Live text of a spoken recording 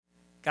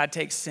God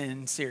takes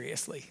sin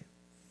seriously.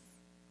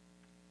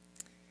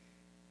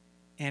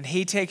 And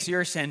he takes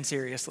your sin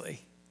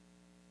seriously.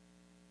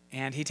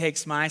 And he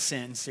takes my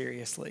sin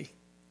seriously.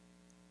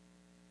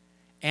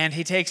 And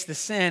he takes the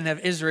sin of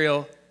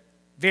Israel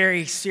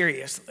very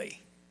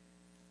seriously.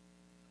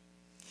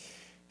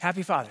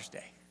 Happy Father's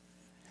Day.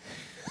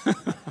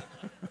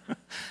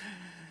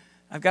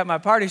 I've got my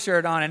party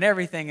shirt on and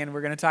everything, and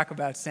we're going to talk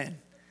about sin.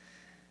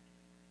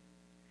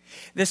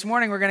 This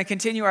morning, we're going to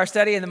continue our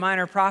study in the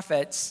Minor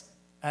Prophets.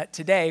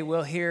 Today,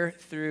 we'll hear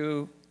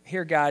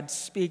God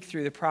speak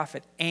through the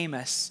prophet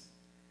Amos.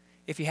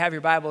 If you have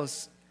your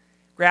Bibles,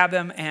 grab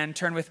them and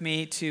turn with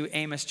me to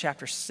Amos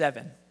chapter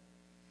 7.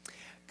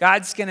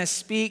 God's going to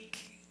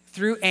speak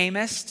through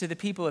Amos to the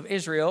people of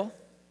Israel.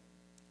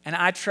 And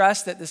I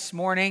trust that this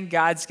morning,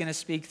 God's going to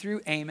speak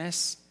through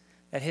Amos,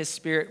 that his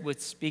Spirit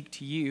would speak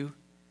to you,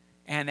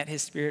 and that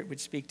his Spirit would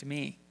speak to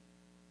me.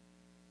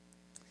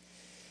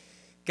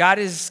 God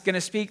is going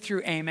to speak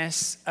through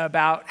Amos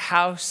about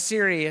how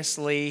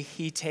seriously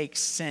he takes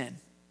sin.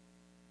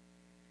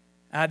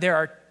 There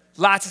are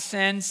lots of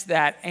sins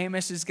that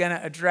Amos is going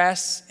to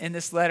address in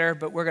this letter,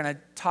 but we're going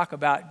to talk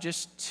about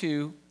just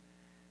two: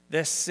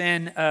 the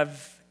sin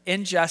of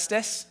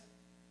injustice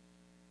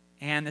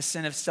and the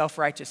sin of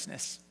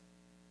self-righteousness.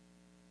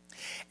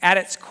 At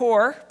its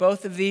core,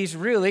 both of these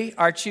really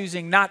are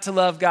choosing not to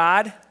love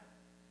God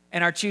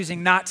and are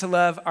choosing not to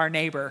love our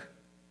neighbor.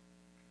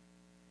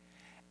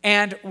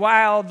 And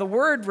while the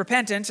word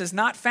repentance is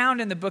not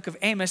found in the book of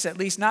Amos, at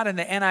least not in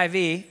the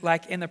NIV,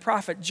 like in the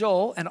prophet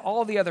Joel and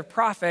all the other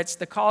prophets,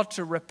 the call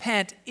to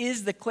repent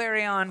is the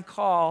clarion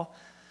call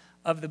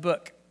of the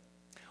book.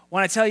 I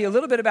want to tell you a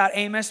little bit about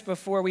Amos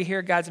before we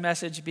hear God's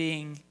message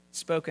being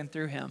spoken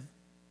through him.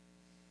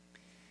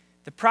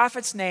 The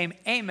prophet's name,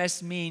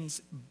 Amos,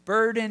 means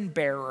burden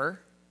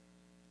bearer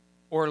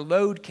or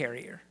load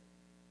carrier.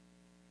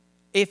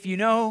 If you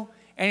know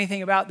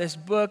anything about this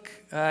book,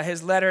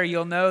 his letter,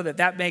 you'll know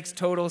that makes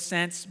total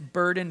sense: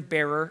 burden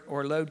bearer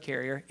or load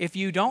carrier. If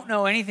you don't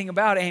know anything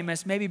about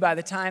Amos, maybe by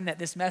the time that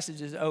this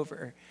message is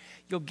over,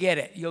 you'll get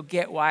it. You'll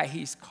get why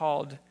he's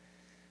called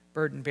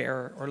burden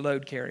bearer or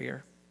load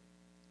carrier.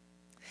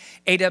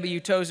 A.W.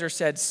 Tozer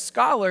said,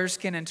 "Scholars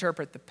can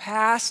interpret the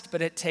past,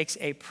 but it takes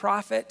a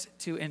prophet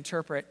to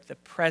interpret the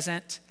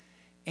present."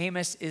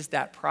 Amos is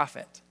that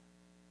prophet.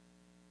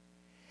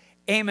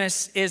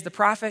 Amos is the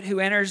prophet who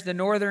enters the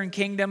northern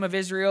kingdom of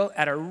Israel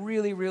at a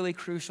really, really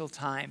crucial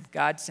time.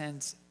 God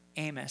sends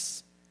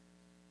Amos.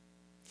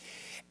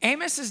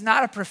 Amos is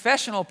not a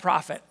professional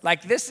prophet.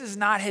 Like, this is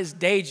not his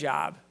day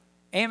job.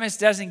 Amos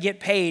doesn't get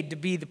paid to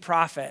be the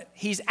prophet.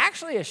 He's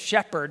actually a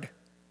shepherd.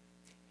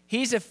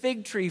 He's a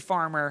fig tree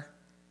farmer.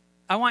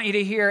 I want you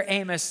to hear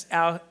Amos,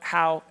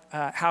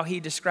 how he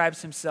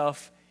describes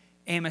himself.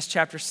 Amos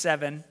chapter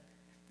 7.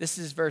 This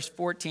is verse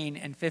 14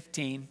 and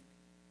 15.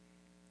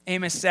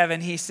 Amos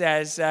 7, he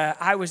says,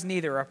 "I was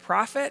neither a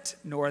prophet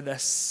nor the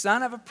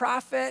son of a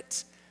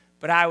prophet,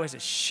 but I was a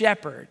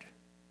shepherd.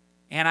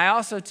 And I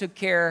also took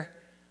care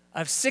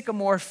of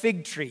sycamore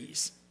fig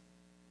trees.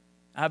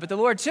 But the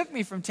Lord took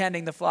me from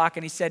tending the flock,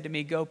 and he said to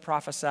me, 'Go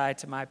prophesy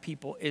to my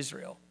people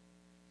Israel.'"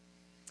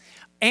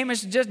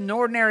 Amos is just an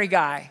ordinary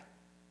guy.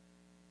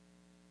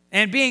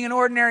 And being an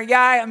ordinary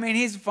guy, I mean,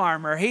 he's a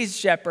farmer, he's a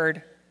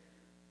shepherd.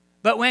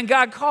 But when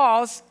God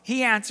calls,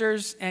 he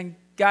answers, and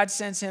God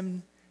sends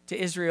him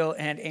to Israel,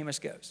 and Amos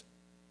goes.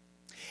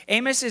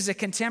 Amos is a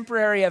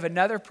contemporary of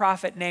another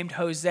prophet named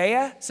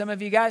Hosea. Some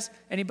of you guys,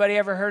 anybody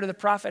ever heard of the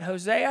prophet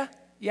Hosea?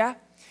 Yeah?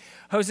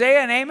 Hosea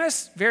and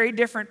Amos, very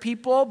different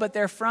people, but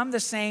they're from the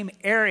same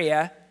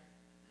area.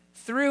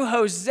 Through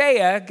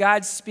Hosea,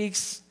 God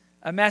speaks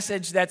a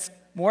message that's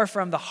more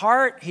from the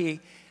heart.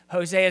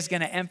 Hosea is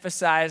going to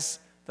emphasize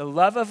the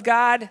love of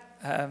God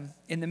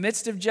in the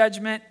midst of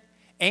judgment.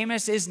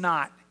 Amos is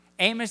not.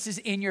 Amos is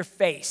in your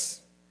face.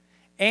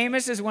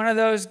 Amos is one of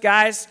those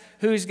guys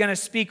who's going to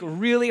speak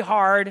really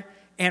hard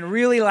and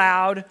really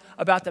loud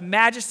about the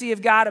majesty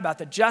of God, about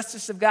the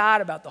justice of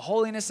God, about the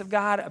holiness of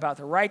God, about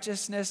the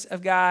righteousness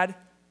of God.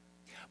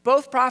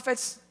 Both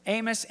prophets,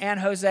 Amos and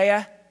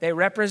Hosea, they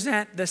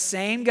represent the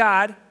same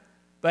God,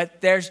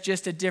 but there's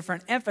just a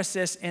different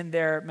emphasis in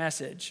their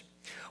message.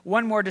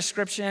 One more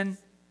description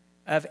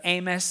of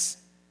Amos.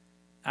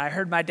 I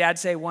heard my dad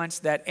say once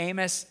that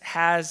Amos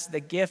has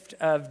the gift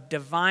of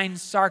divine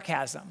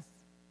sarcasm.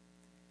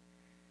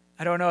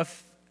 I don't know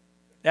if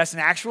that's an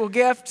actual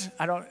gift.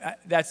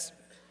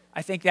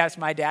 I think that's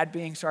my dad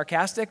being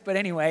sarcastic. But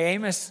anyway,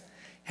 Amos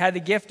had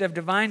the gift of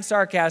divine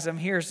sarcasm.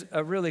 Here's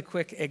a really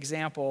quick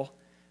example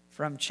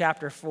from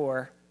chapter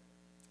 4.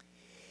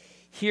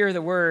 Hear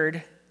the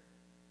word,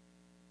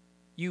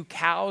 "You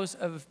cows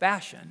of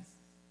Bashan.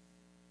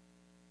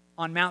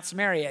 On Mount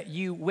Samaria,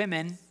 you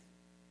women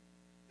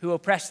who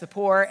oppress the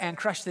poor and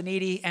crush the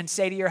needy and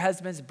say to your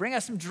husbands, 'Bring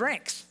us some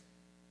drinks.'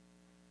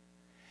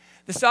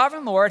 The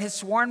sovereign Lord has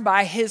sworn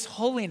by his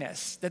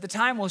holiness that the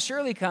time will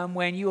surely come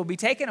when you will be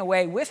taken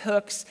away with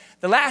hooks,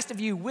 the last of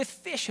you with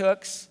fish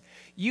hooks.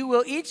 You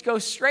will each go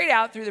straight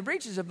out through the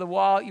breaches of the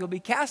wall. You'll be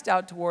cast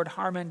out toward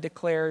Harmon,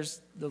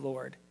 declares the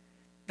Lord."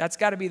 That's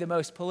got to be the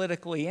most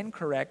politically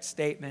incorrect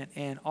statement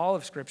in all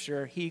of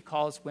Scripture. He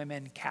calls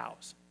women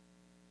cows.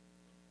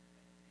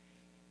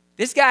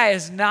 This guy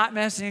is not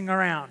messing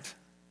around.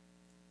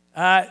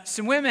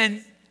 Some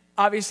women,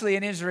 obviously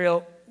in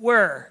Israel,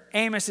 were.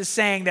 Amos is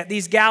saying that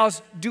these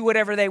gals do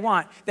whatever they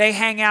want. They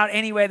hang out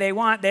any way they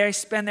want. They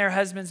spend their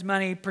husband's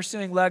money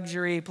pursuing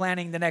luxury,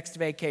 planning the next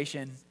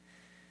vacation.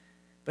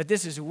 But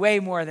this is way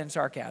more than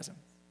sarcasm.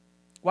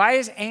 Why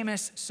is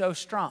Amos so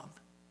strong?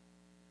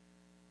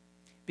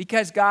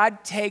 Because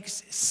God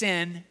takes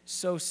sin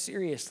so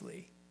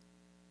seriously.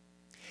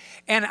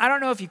 And I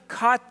don't know if you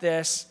caught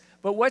this,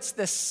 but what's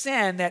the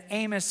sin that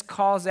Amos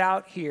calls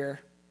out here?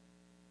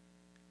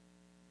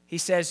 He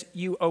says,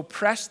 you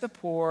oppress the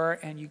poor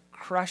and you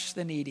crush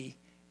the needy.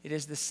 It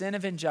is the sin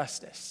of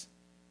injustice.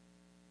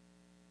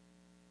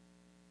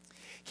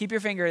 Keep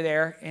your finger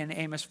there in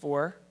Amos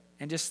 4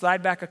 and just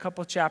slide back a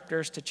couple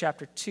chapters to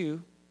chapter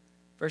 2,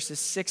 verses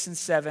 6 and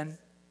 7.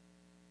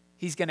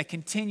 He's going to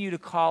continue to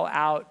call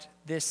out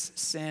this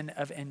sin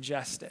of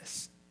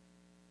injustice.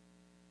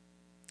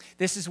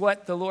 This is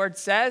what the Lord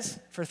says,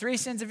 for 3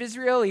 sins of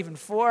Israel, even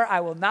 4,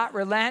 I will not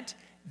relent.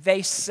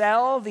 They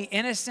sell the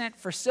innocent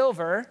for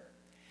silver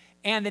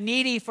and the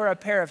needy for a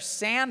pair of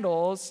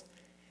sandals.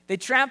 They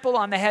trample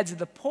on the heads of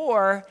the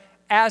poor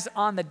as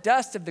on the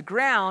dust of the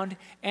ground,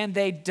 and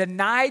they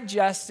deny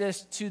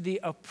justice to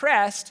the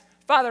oppressed.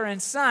 Father and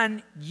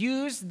son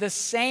use the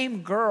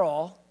same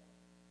girl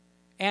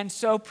and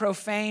so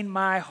profane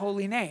my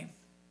holy name.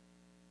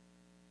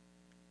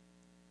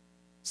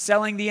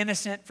 Selling the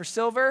innocent for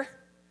silver,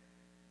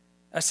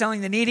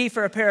 selling the needy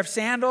for a pair of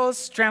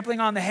sandals, trampling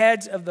on the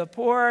heads of the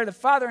poor. The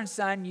father and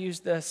son use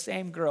the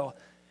same girl.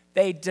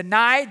 They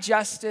deny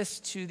justice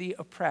to the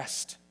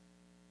oppressed.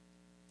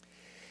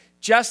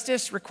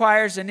 Justice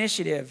requires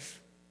initiative.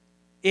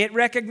 It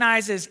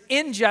recognizes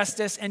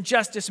injustice, and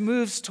justice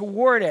moves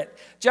toward it.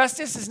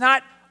 Justice is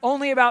not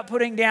only about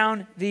putting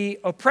down the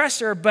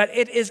oppressor, but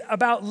it is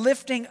about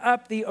lifting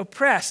up the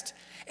oppressed.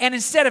 And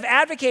instead of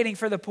advocating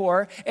for the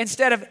poor,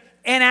 instead of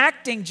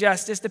enacting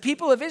justice, the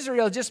people of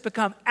Israel just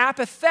become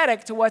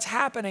apathetic to what's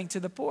happening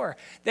to the poor.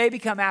 They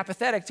become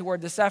apathetic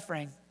toward the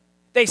suffering.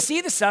 They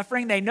see the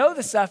suffering, they know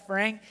the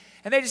suffering,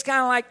 and they just kind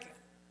of like,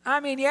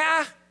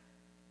 yeah,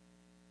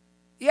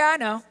 I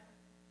know.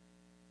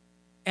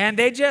 And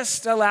they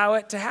just allow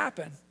it to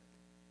happen.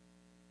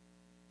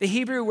 The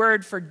Hebrew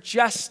word for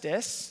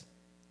justice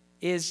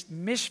is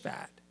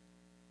mishpat.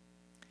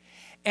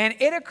 And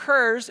it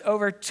occurs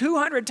over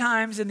 200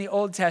 times in the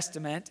Old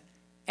Testament,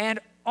 and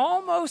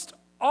almost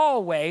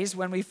always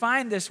when we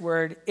find this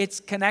word, it's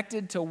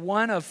connected to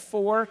one of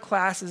 4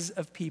 classes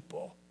of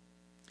people.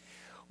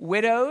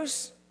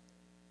 Widows,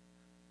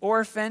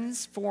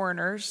 orphans,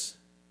 foreigners,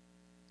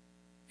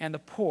 and the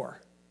poor.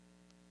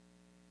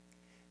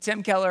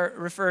 Tim Keller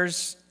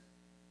refers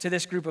to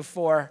this group of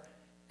 4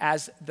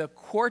 as the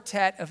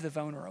quartet of the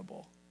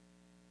vulnerable.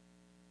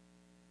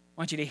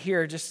 I want you to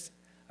hear just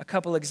a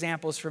couple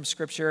examples from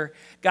Scripture.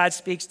 God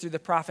speaks through the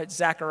prophet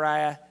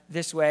Zechariah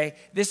this way.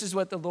 This is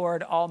what the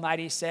Lord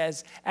Almighty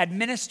says: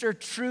 administer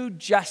true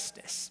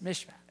justice,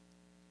 mishpat.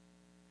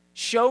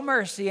 Show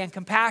mercy and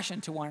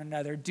compassion to one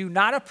another. Do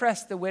not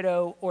oppress the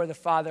widow or the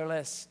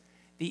fatherless,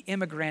 the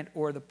immigrant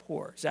or the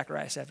poor.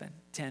 Zechariah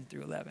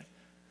 7:10-11.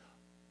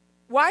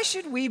 Why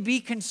should we be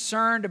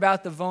concerned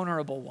about the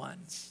vulnerable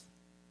ones?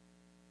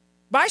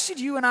 Why should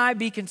you and I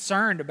be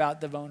concerned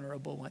about the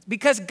vulnerable ones?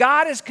 Because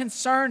God is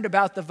concerned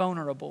about the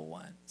vulnerable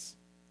ones.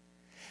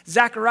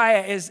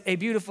 Zechariah is a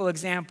beautiful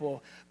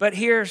example, but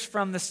here's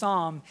from the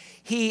psalm.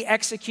 He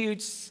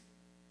executes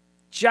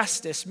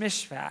justice,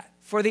 mishpat,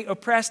 for the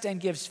oppressed and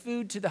gives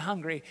food to the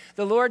hungry.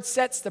 The Lord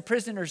sets the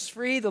prisoners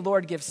free. The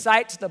Lord gives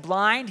sight to the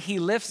blind. He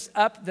lifts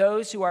up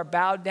those who are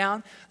bowed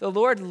down. The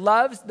Lord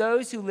loves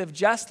those who live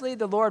justly.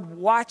 The Lord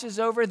watches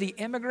over the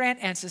immigrant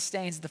and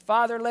sustains the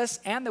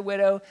fatherless and the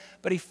widow,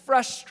 but he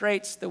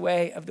frustrates the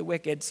way of the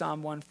wicked.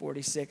 Psalm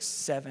 146,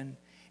 7,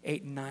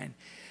 8, and 9.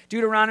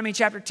 Deuteronomy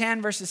chapter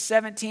 10, verses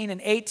 17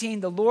 and 18.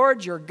 The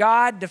Lord your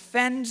God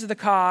defends the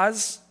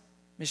cause,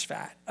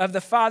 mishpat, of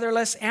the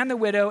fatherless and the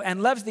widow,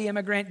 and loves the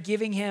immigrant,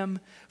 giving him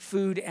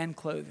food and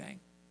clothing.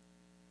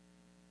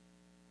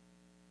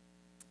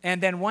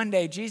 And then one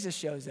day Jesus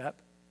shows up,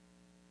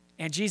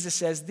 and Jesus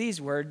says these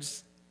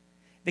words.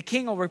 The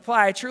king will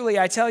reply, truly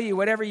I tell you,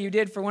 whatever you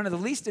did for one of the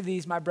least of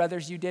these, my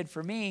brothers, you did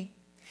for me.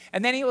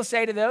 And then he will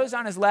say to those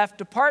on his left,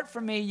 depart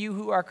from me, you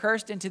who are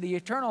cursed, into the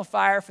eternal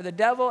fire for the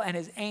devil and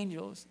his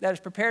angels, that is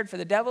prepared for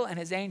the devil and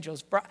his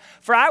angels.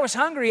 For I was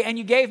hungry, and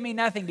you gave me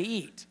nothing to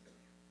eat.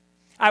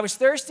 I was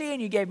thirsty,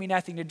 and you gave me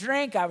nothing to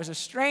drink. I was a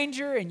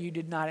stranger, and you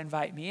did not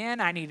invite me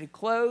in. I needed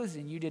clothes,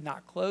 and you did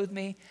not clothe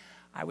me.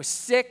 I was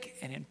sick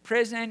and in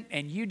prison,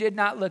 and you did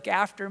not look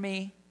after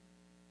me.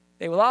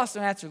 They will also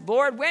answer,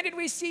 Lord, when did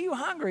we see you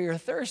hungry or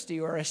thirsty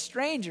or a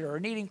stranger or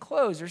needing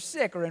clothes or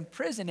sick or in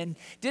prison and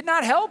did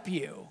not help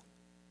you?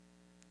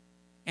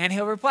 And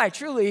he'll reply,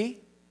 truly,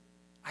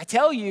 I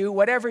tell you,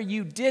 whatever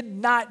you did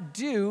not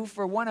do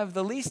for one of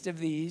the least of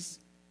these,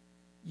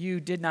 you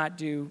did not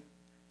do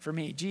for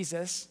me.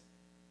 Jesus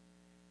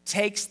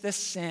takes the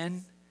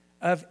sin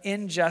of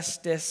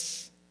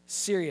injustice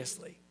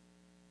seriously.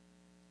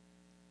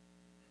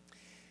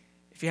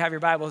 If you have your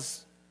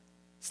Bibles,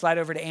 slide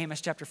over to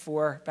Amos chapter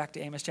 4, back to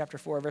Amos chapter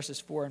 4,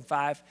 verses 4 and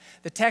 5.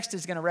 The text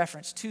is going to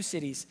reference two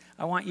cities.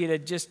 I want you to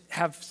just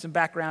have some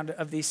background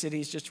of these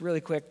cities just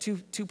really quick.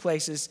 Two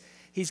places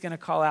he's going to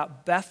call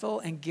out,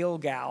 Bethel and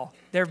Gilgal.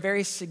 They're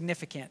very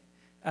significant.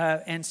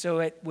 And so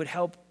it would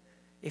help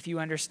if you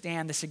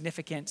understand the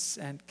significance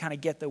and kind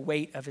of get the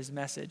weight of his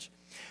message.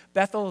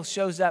 Bethel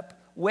shows up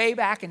way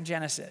back in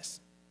Genesis.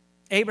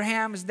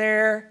 Abraham is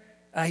there.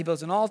 He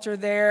builds an altar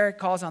there,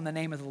 calls on the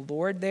name of the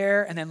Lord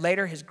there. And then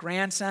later his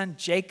grandson,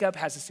 Jacob,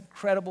 has this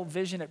incredible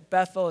vision at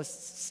Bethel,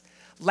 this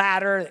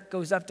ladder that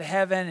goes up to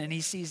heaven, and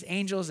he sees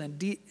angels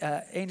and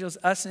angels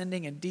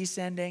ascending and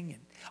descending.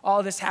 And all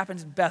of this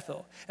happens in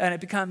Bethel. And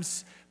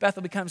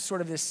Bethel becomes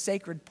sort of this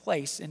sacred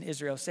place in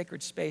Israel,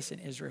 sacred space in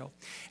Israel.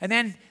 And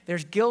then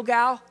there's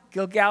Gilgal.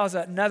 Gilgal is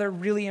another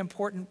really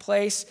important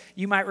place.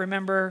 You might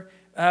remember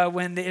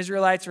when the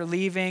Israelites are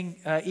leaving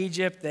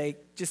Egypt,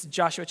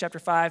 Joshua chapter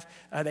 5,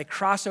 they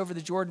cross over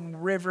the Jordan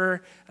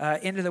River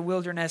into the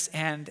wilderness,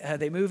 and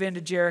they move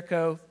into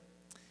Jericho.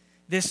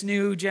 This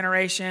new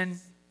generation,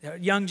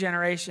 young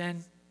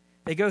generation,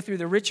 they go through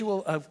the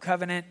ritual of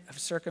covenant of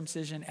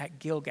circumcision at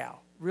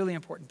Gilgal. Really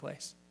important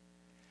place.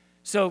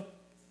 So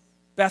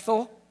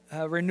Bethel,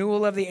 a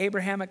renewal of the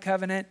Abrahamic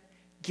covenant.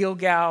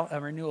 Gilgal,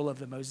 a renewal of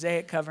the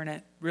Mosaic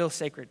covenant. Real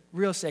sacred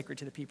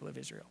to the people of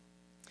Israel.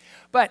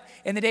 But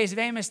in the days of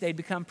Amos, they'd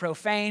become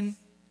profane.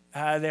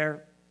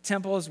 Their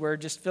temples were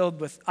just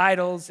filled with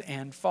idols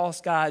and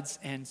false gods.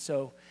 And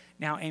so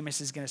now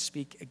Amos is going to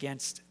speak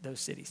against those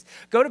cities.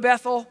 Go to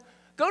Bethel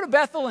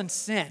and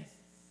sin,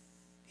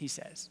 he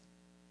says.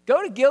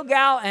 Go to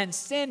Gilgal and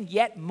sin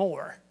yet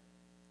more.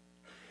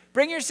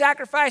 Bring your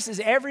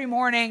sacrifices every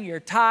morning, your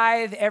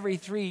tithe every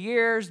 3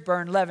 years,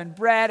 burn leavened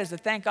bread as a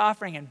thank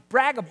offering, and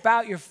brag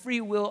about your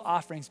free will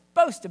offerings.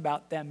 Boast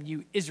about them,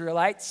 you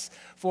Israelites,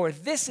 for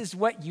this is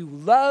what you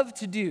love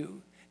to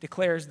do,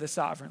 declares the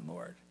sovereign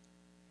Lord.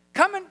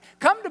 Come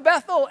to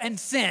Bethel and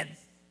sin.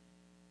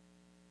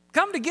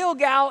 Come to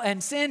Gilgal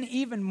and sin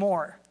even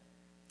more.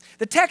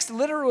 The text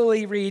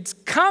literally reads,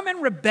 come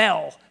and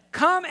rebel.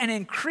 Come and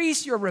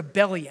increase your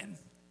rebellion.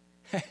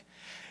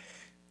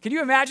 Could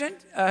you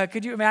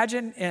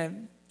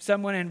imagine?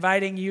 Someone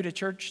inviting you to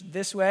church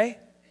this way?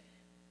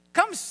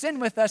 Come sin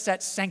with us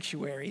at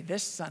Sanctuary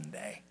this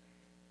Sunday.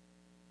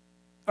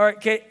 Or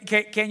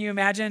can you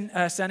imagine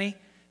Sonny?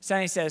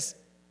 Sonny says,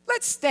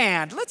 let's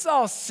stand. Let's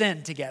all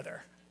sin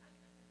together.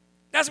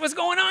 That's what's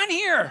going on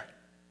here.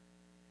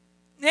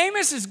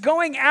 Amos is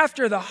going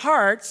after the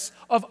hearts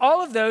of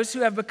all of those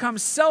who have become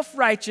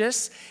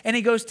self-righteous, and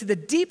he goes to the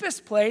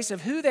deepest place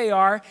of who they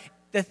are,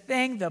 the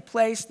thing, the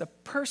place, the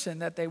person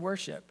that they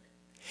worship.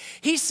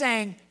 He's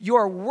saying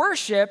your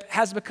worship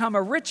has become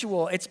a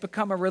ritual. It's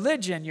become a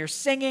religion. Your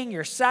singing,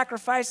 your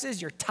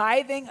sacrifices, your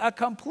tithing, a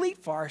complete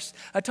farce,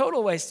 a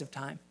total waste of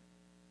time.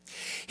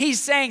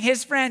 He's saying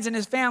his friends and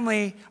his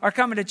family are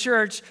coming to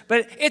church,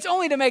 but it's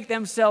only to make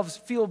themselves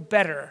feel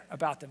better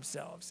about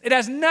themselves. It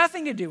has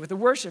nothing to do with the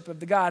worship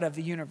of the God of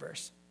the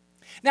universe.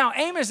 Now,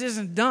 Amos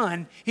isn't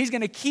done. He's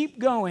going to keep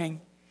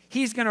going.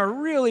 He's going to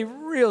really,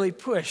 really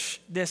push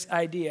this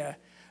idea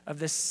of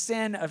the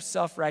sin of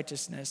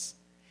self-righteousness.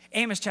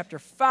 Amos chapter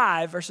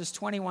 5, verses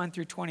 21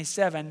 through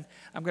 27.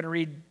 I'm going to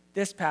read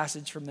this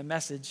passage from the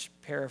Message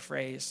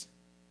paraphrase.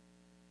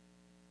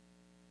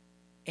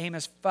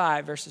 Amos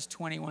 5, verses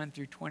 21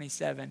 through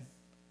 27.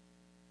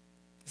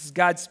 This is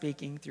God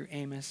speaking through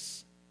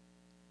Amos.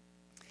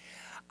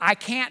 I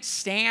can't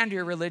stand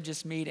your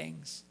religious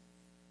meetings.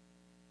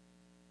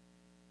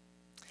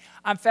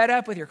 I'm fed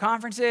up with your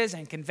conferences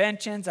and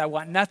conventions. I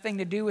want nothing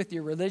to do with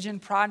your religion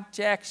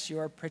projects,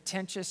 your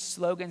pretentious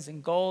slogans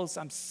and goals.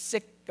 I'm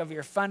sick of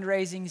your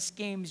fundraising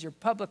schemes, your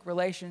public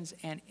relations,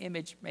 and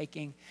image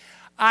making.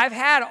 I've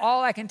had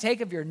all I can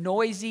take of your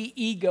noisy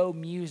ego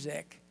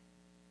music.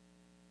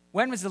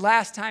 When was the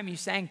last time you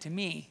sang to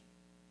me?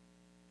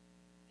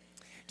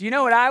 Do you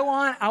know what I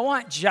want? I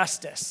want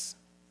justice.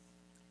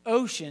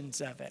 Oceans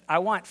of it. I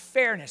want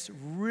fairness,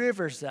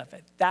 rivers of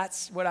it.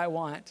 That's what I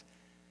want.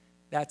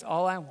 That's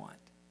all I want.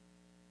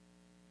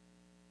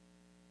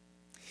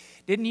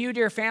 Didn't you,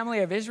 dear family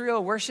of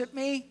Israel, worship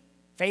me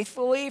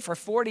faithfully for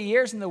 40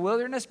 years in the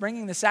wilderness,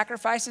 bringing the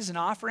sacrifices and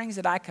offerings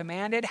that I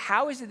commanded?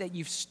 How is it that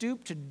you've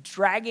stooped to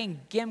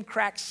dragging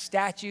gimcrack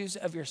statues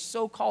of your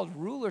so-called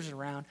rulers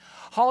around,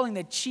 hauling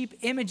the cheap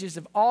images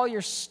of all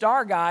your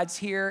star gods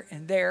here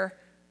and there?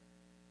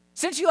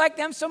 Since you like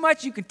them so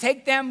much, you can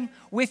take them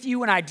with you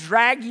when I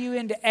drag you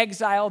into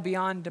exile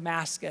beyond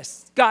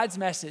Damascus. God's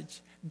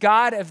message.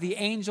 God of the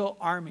angel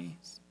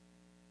armies.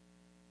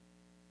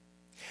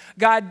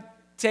 God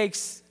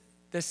takes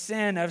the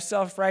sin of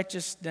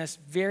self-righteousness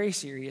very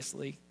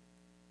seriously.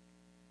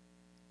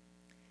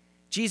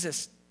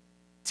 Jesus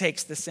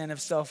takes the sin of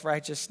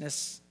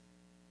self-righteousness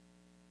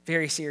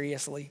very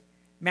seriously.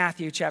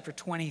 Matthew chapter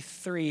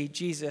 23,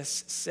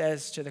 Jesus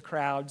says to the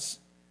crowds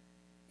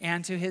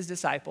and to his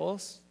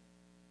disciples,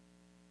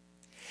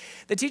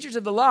 The teachers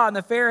of the law and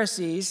the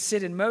Pharisees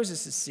sit in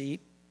Moses'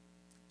 seat,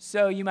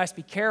 so you must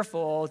be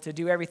careful to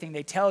do everything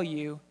they tell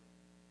you,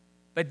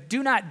 but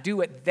do not do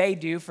what they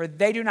do, for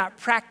they do not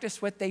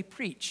practice what they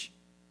preach.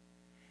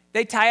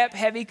 They tie up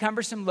heavy,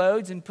 cumbersome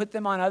loads and put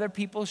them on other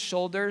people's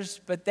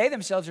shoulders, but they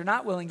themselves are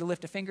not willing to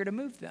lift a finger to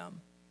move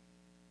them.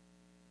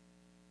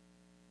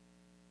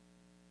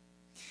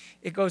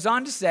 It goes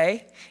on to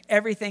say,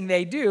 everything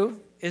they do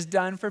is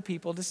done for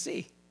people to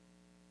see.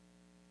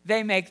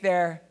 They make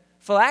their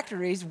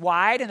phylacteries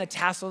wide and the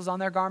tassels on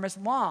their garments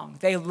long.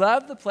 They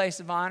love the place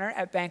of honor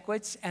at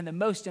banquets and the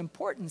most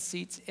important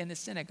seats in the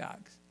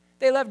synagogues.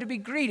 They love to be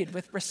greeted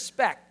with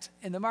respect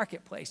in the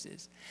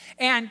marketplaces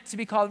and to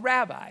be called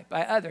rabbi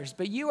by others.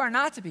 But you are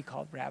not to be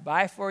called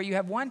rabbi, for you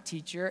have one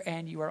teacher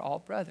and you are all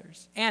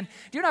brothers. And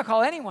do not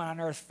call anyone on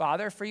earth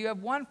father, for you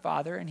have one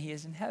Father and he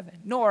is in heaven.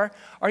 Nor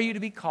are you to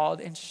be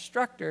called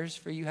instructors,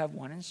 for you have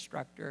one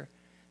instructor,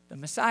 the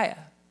Messiah.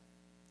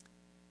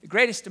 The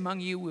greatest among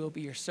you will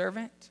be your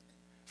servant.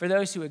 For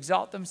those who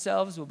exalt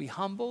themselves will be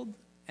humbled,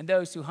 and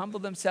those who humble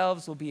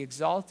themselves will be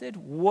exalted.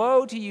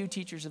 Woe to you,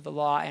 teachers of the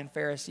law and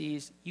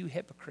Pharisees, you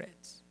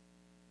hypocrites!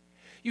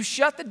 You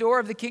shut the door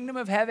of the kingdom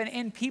of heaven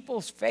in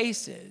people's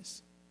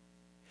faces.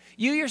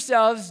 You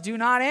yourselves do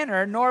not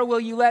enter, nor will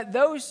you let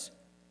those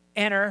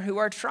enter who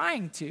are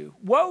trying to.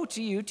 Woe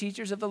to you,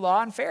 teachers of the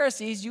law and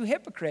Pharisees, you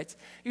hypocrites!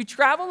 You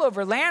travel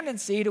over land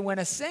and sea to win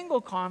a single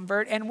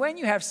convert, and when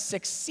you have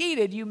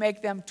succeeded, you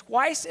make them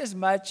twice as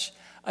much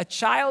a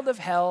child of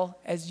hell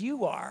as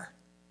you are.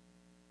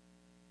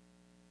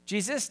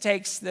 Jesus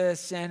takes the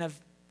sin of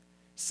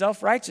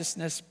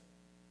self-righteousness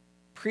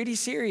pretty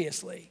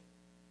seriously.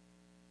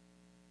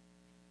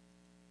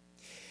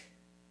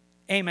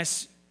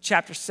 Amos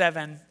chapter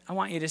 7, I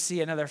want you to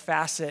see another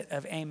facet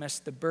of Amos,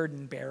 the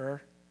burden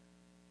bearer.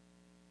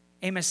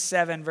 Amos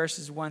 7,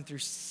 verses 1 through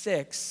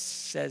 6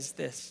 says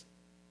this.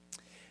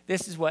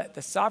 This is what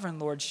the sovereign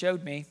Lord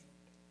showed me.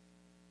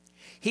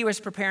 He was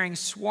preparing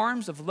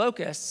swarms of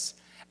locusts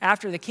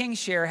after the king's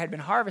share had been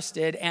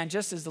harvested, and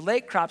just as the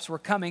late crops were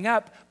coming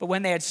up, but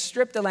when they had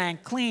stripped the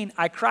land clean,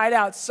 I cried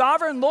out,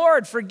 "Sovereign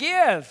Lord,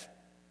 forgive!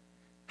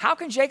 How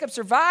can Jacob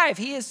survive?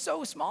 He is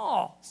so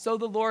small." So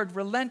the Lord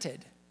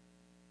relented.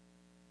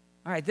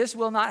 All right, this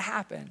will not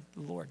happen,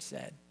 the Lord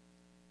said.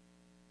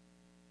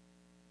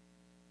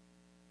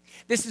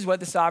 This is what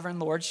the sovereign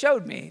Lord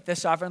showed me. The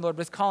sovereign Lord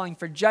was calling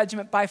for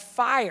judgment by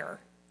fire,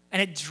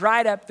 and it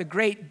dried up the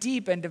great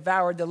deep and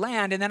devoured the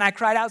land. And then I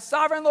cried out,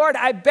 "Sovereign Lord,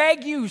 I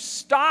beg you,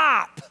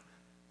 stop.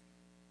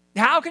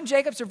 How can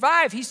Jacob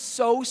survive? He's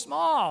so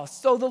small."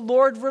 So the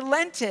Lord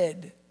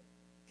relented.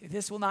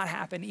 This will not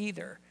happen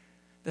either,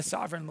 the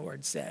sovereign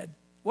Lord said.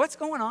 What's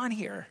going on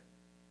here?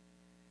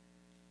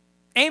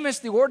 Amos,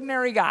 the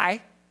ordinary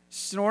guy,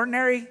 just an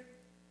ordinary,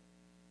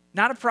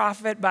 not a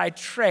prophet by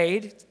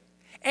trade.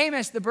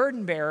 Amos, the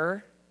burden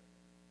bearer,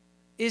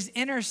 is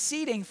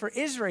interceding for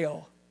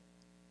Israel.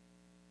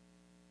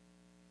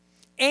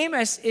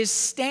 Amos is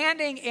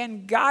standing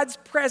in God's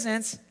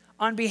presence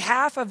on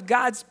behalf of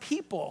God's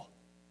people.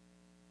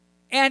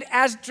 And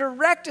as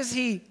direct as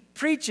he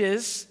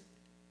preaches,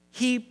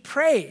 he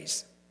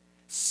prays.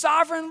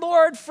 "Sovereign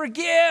Lord,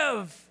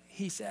 forgive,"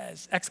 he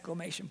says,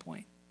 exclamation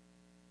point.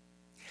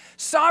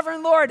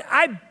 "Sovereign Lord,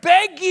 I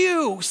beg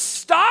you,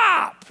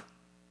 stop."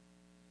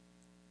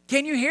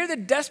 Can you hear the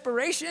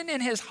desperation in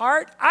his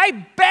heart? "I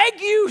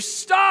beg you,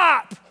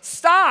 stop.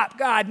 Stop,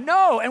 God,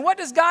 no." And what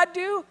does God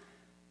do?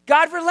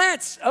 God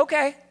relents.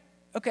 Okay.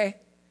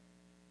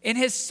 In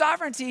his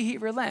sovereignty, he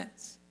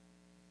relents.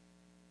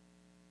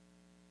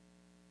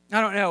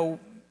 I don't know.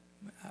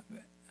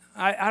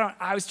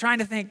 I was trying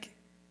to think,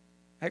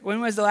 like, when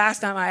was the last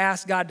time I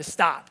asked God to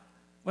stop?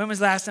 When was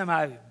the last time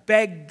I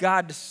begged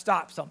God to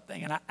stop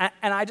something? And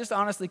I just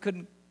honestly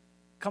couldn't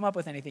come up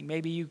with anything.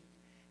 Maybe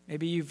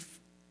you've.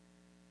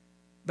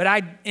 But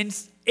I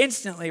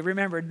instantly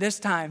remembered this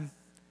time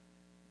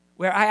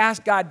where I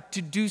asked God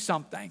to do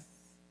something.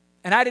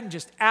 And I didn't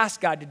just ask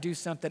God to do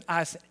something.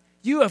 I said,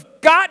 "You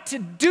have got to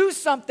do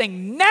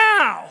something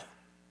now."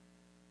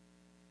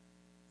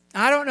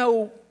 I don't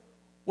know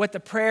what the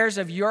prayers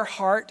of your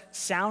heart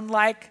sound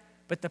like,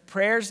 but the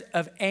prayers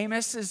of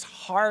Amos's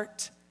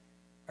heart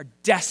are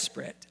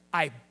desperate.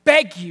 "I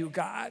beg you,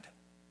 God,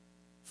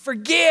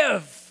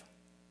 forgive."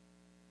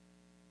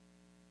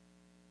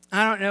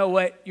 I don't know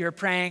what you're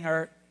praying,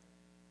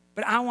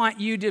 but I want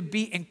you to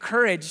be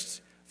encouraged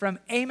from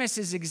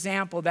Amos's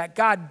example that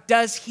God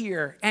does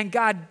hear and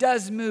God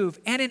does move.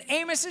 And in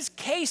Amos's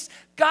case,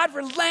 God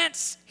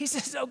relents. He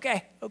says,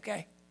 okay.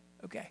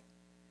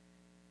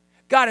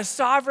 God is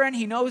sovereign.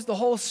 He knows the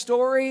whole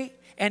story.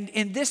 And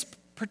in this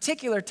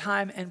particular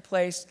time and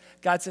place,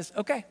 God says,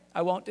 okay,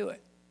 I won't do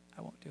it.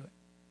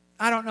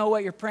 I don't know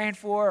what you're praying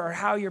for or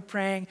how you're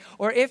praying,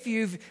 or if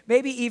you've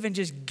maybe even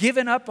just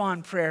given up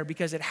on prayer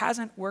because it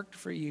hasn't worked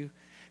for you.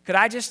 Could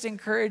I just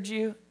encourage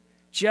you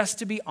just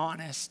to be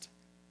honest?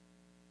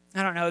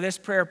 I don't know, this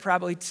prayer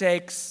probably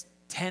takes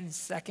 10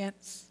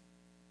 seconds.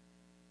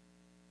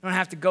 You don't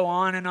have to go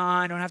on and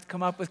on. You don't have to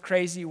come up with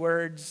crazy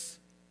words.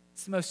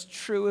 It's the most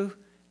true,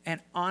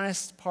 and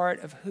honest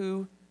part of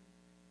who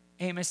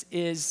Amos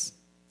is.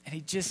 And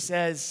he just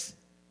says,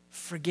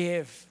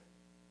 forgive.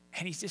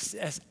 And he just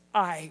says,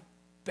 I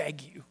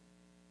beg you.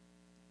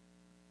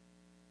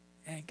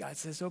 And God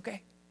says,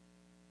 okay.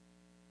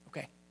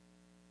 Okay.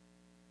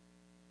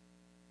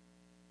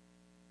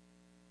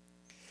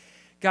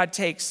 God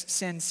takes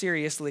sin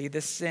seriously,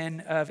 the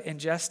sin of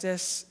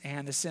injustice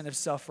and the sin of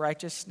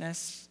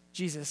self-righteousness.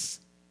 Jesus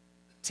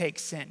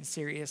takes sin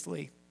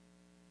seriously.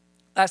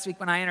 Last week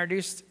when I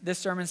introduced this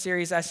sermon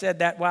series, I said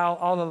that while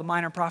all of the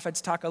minor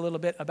prophets talk a little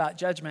bit about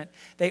judgment,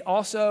 they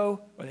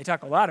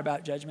talk a lot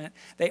about judgment,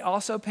 they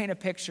also paint a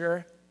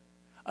picture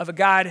of a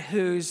God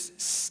whose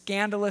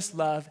scandalous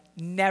love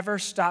never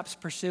stops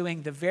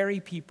pursuing the very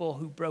people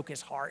who broke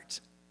his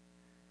heart.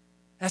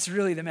 That's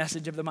really the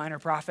message of the minor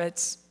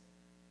prophets.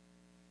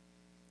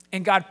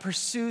 And God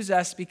pursues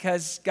us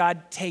because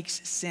God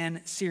takes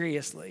sin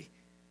seriously.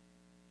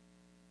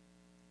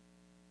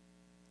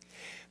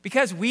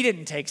 Because we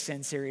didn't take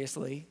sin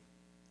seriously,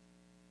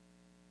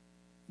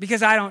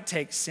 because I don't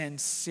take sin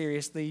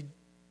seriously,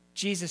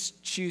 Jesus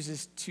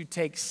chooses to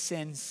take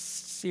sin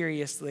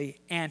seriously,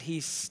 and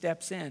he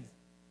steps in.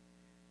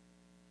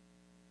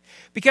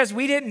 Because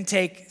we didn't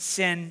take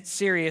sin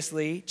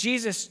seriously,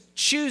 Jesus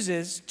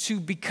chooses to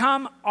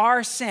become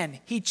our sin.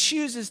 He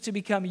chooses to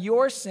become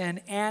your sin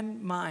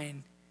and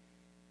mine.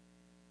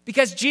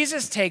 Because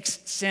Jesus takes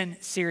sin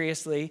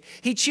seriously,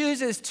 he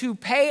chooses to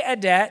pay a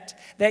debt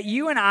that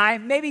you and I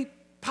maybe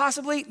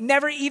possibly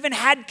never even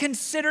had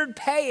considered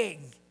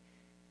paying.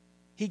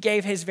 He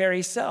gave his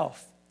very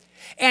self.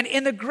 And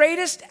in the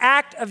greatest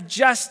act of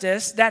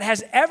justice that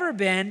has ever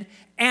been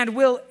and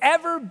will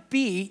ever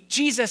be,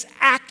 Jesus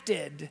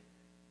acted.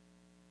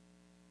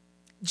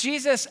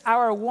 Jesus,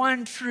 our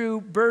one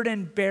true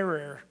burden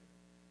bearer,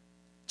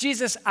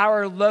 Jesus,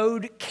 our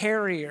load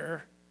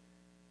carrier,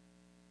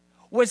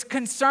 was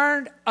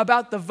concerned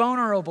about the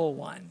vulnerable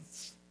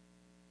ones,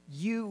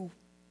 you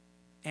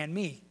and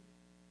me.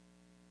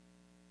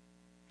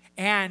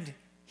 And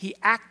he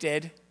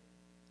acted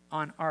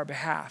on our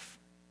behalf.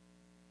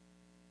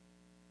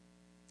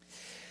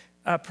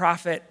 A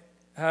prophet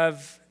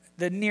of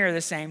near the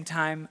same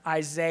time,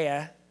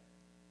 Isaiah,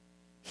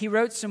 he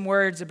wrote some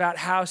words about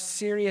how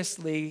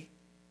seriously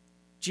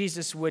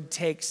Jesus would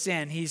take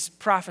sin. He's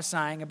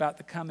prophesying about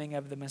the coming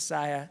of the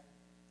Messiah.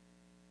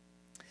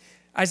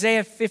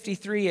 Isaiah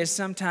 53 is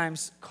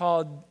sometimes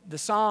called the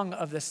song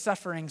of the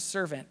suffering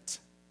servant.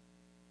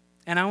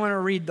 And I want to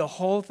read the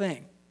whole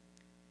thing.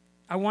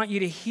 I want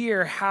you to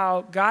hear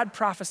how God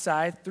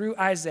prophesied through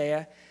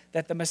Isaiah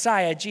that the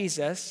Messiah,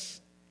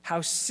 Jesus,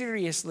 how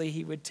seriously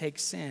he would take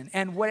sin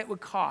and what it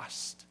would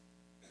cost.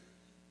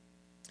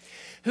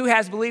 Who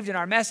has believed in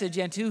our message,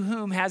 and to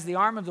whom has the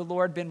arm of the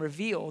Lord been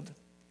revealed?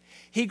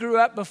 He grew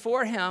up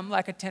before him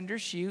like a tender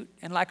shoot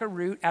and like a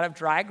root out of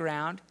dry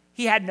ground.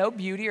 He had no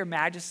beauty or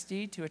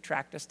majesty to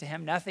attract us to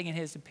him, nothing in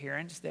his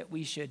appearance that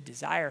we should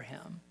desire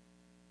him.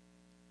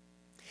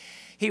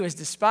 He was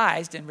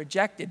despised and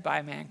rejected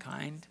by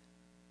mankind.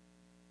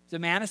 He was a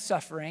man of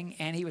suffering,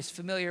 and he was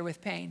familiar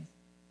with pain.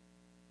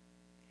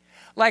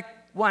 Like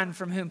one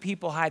from whom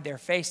people hide their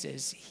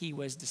faces, he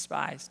was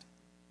despised.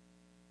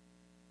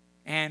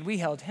 And we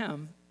held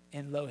him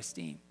in low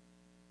esteem.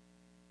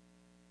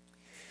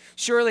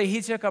 Surely he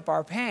took up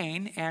our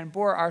pain and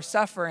bore our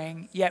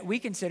suffering, yet we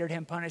considered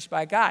him punished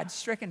by God,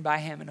 stricken by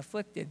him and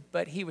afflicted.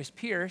 But he was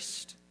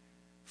pierced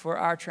for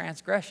our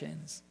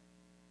transgressions,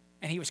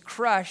 and he was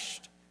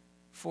crushed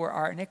for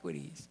our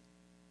iniquities.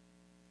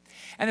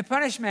 And the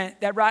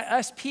punishment that brought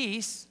us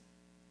peace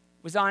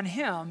was on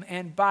him,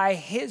 and by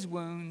his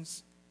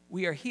wounds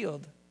we are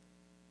healed.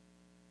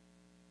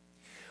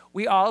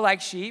 We all,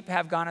 like sheep,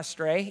 have gone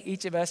astray.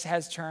 Each of us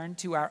has turned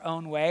to our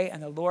own way,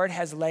 and the Lord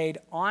has laid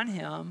on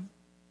him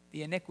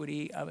the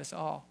iniquity of us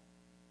all.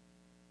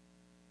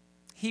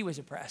 He was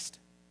oppressed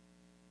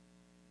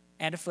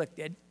and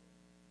afflicted,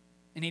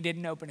 and he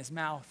didn't open his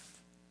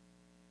mouth.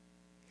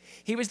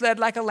 He was led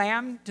like a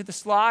lamb to the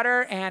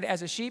slaughter, and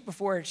as a sheep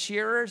before its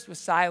shearers was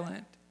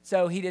silent,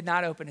 so he did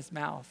not open his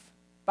mouth.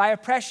 By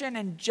oppression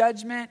and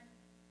judgment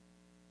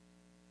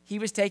he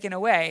was taken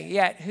away,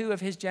 yet who of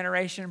his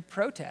generation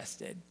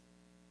protested?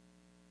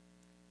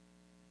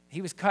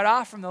 He was cut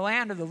off from the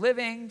land of the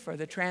living. For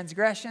the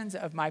transgressions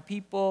of my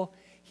people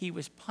he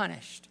was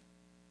punished.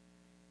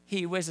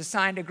 He was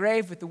assigned a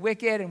grave with the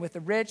wicked and with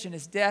the rich in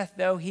his death,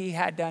 though he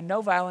had done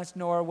no violence,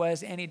 nor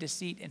was any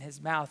deceit in his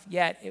mouth.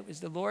 Yet it was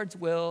the Lord's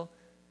will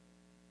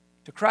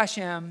to crush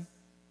him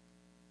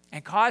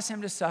and cause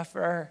him to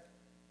suffer.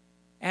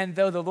 And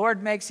though the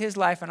Lord makes his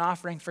life an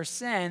offering for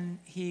sin,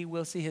 he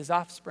will see his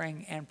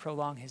offspring and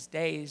prolong his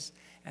days,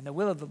 and the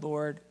will of the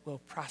Lord will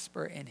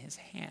prosper in his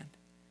hand.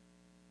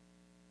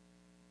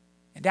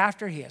 And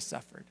after he has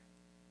suffered,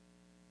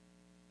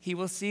 he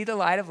will see the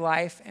light of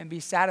life and be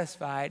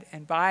satisfied,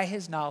 and by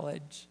his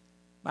knowledge,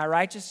 my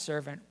righteous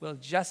servant will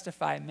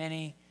justify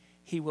many.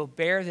 He will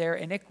bear their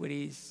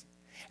iniquities.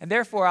 And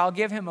therefore I'll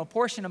give him a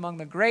portion among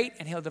the great,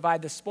 and he'll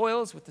divide the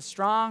spoils with the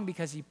strong,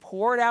 because he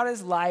poured out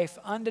his life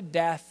unto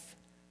death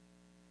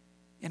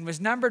and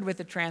was numbered with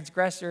the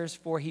transgressors,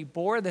 for he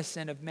bore the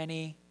sin of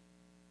many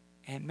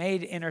and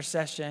made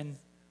intercession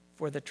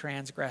for the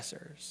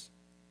transgressors.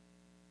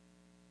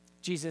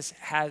 Jesus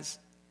has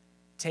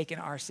taken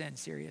our sin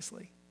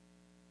seriously.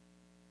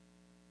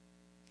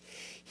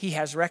 He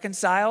has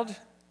reconciled,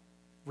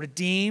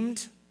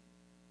 redeemed,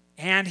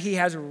 and he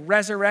has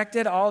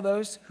resurrected all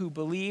those who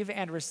believe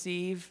and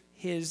receive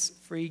his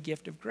free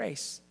gift of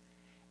grace.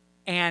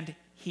 And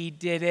he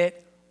did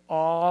it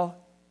all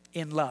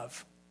in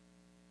love.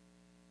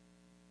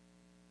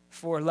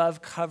 For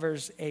love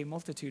covers a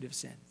multitude of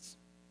sins.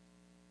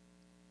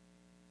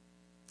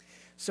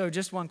 So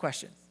just one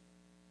question.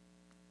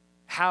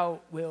 How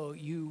will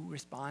you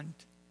respond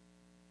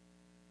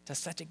to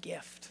such a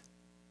gift?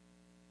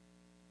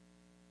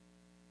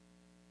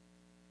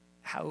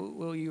 How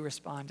will you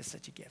respond to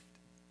such a gift?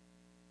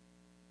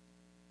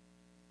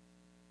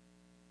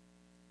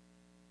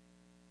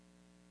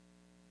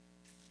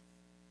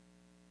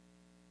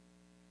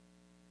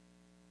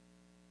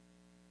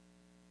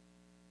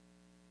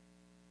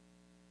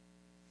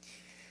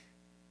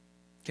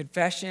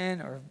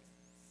 Confession, or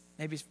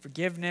maybe it's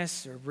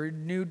forgiveness, or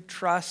renewed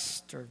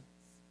trust, or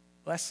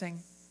blessing.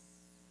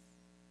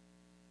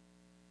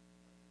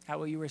 How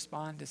will you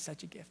respond to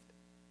such a gift?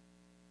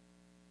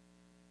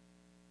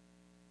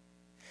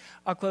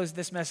 I'll close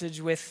this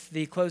message with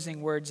the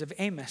closing words of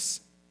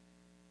Amos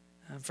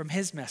from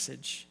his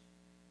message.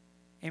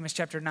 Amos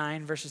chapter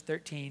 9, verses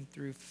 13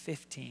 through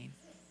 15.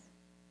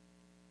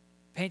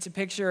 Paints a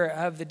picture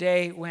of the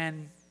day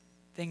when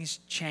things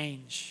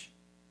change.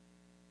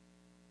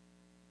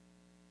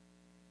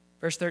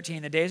 Verse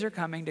 13, the days are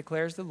coming,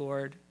 declares the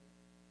Lord,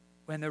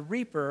 when the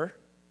reaper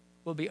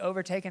will be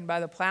overtaken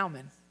by the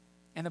plowman,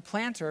 and the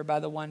planter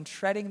by the one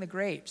treading the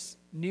grapes.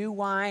 New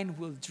wine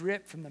will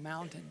drip from the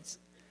mountains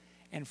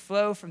and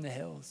flow from the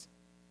hills.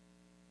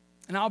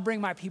 And I'll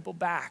bring my people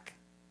back.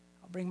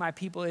 I'll bring my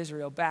people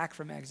Israel back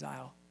from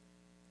exile.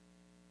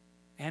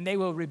 And they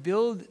will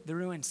rebuild the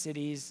ruined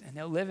cities, and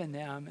they'll live in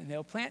them, and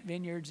they'll plant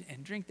vineyards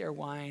and drink their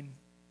wine.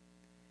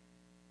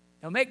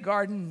 They'll make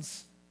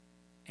gardens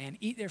and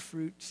eat their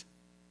fruit.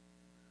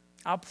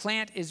 I'll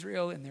plant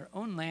Israel in their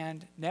own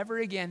land, never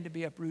again to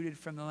be uprooted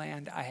from the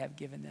land I have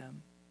given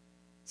them,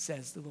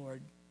 says the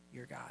Lord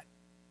your God.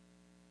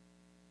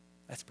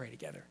 Let's pray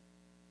together.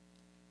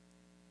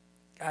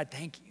 God,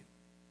 thank you.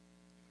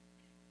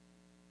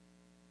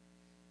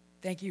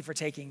 Thank you for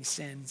taking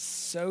sin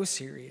so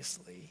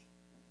seriously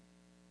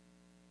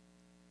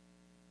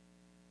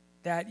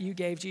that you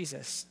gave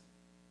Jesus.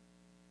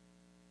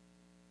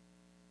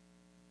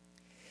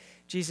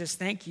 Jesus,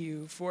 thank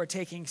you for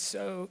taking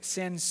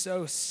sin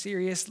so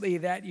seriously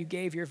that you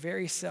gave your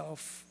very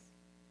self.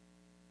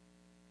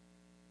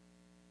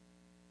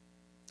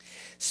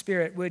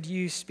 Spirit, would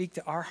you speak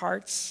to our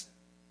hearts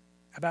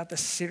about the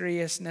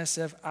seriousness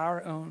of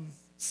our own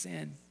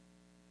sin?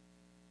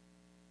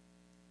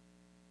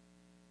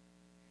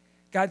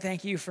 God,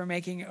 thank you for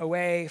making a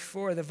way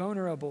for the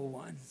vulnerable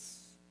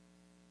ones.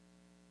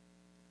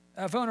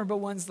 Vulnerable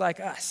ones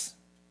like us.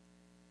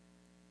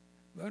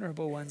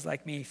 Vulnerable ones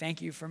like me,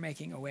 thank you for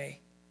making a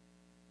way.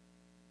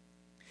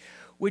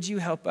 Would you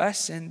help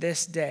us in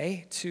this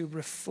day to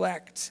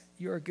reflect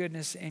your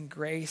goodness and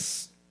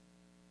grace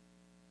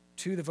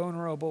to the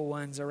vulnerable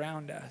ones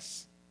around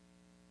us,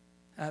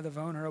 the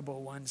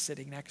vulnerable one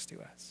sitting next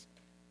to us,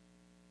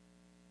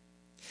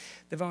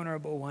 the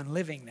vulnerable one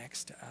living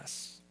next to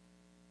us,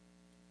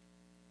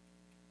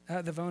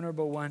 the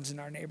vulnerable ones in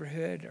our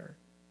neighborhood or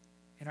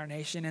in our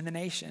nation and the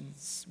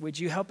nations. Would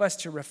you help us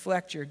to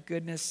reflect your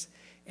goodness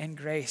and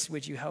grace?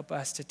 Would you help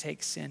us to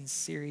take sin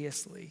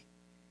seriously?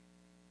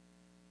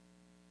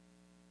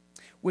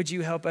 Would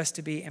you help us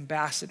to be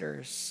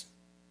ambassadors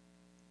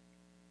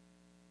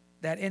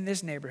that in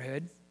this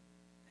neighborhood,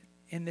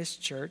 in this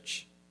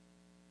church,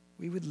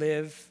 we would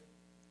live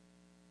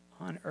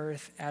on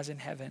earth as in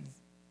heaven?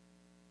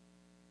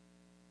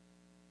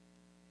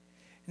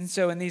 And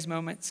so in these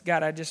moments,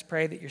 God, I just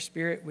pray that your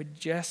Spirit would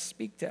just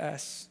speak to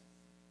us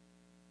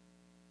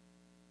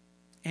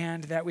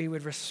and that we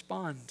would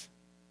respond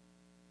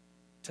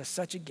to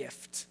such a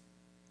gift,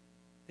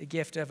 the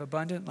gift of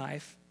abundant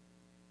life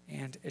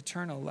and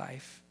eternal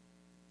life.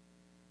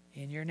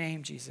 In your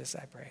name, Jesus,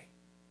 I pray.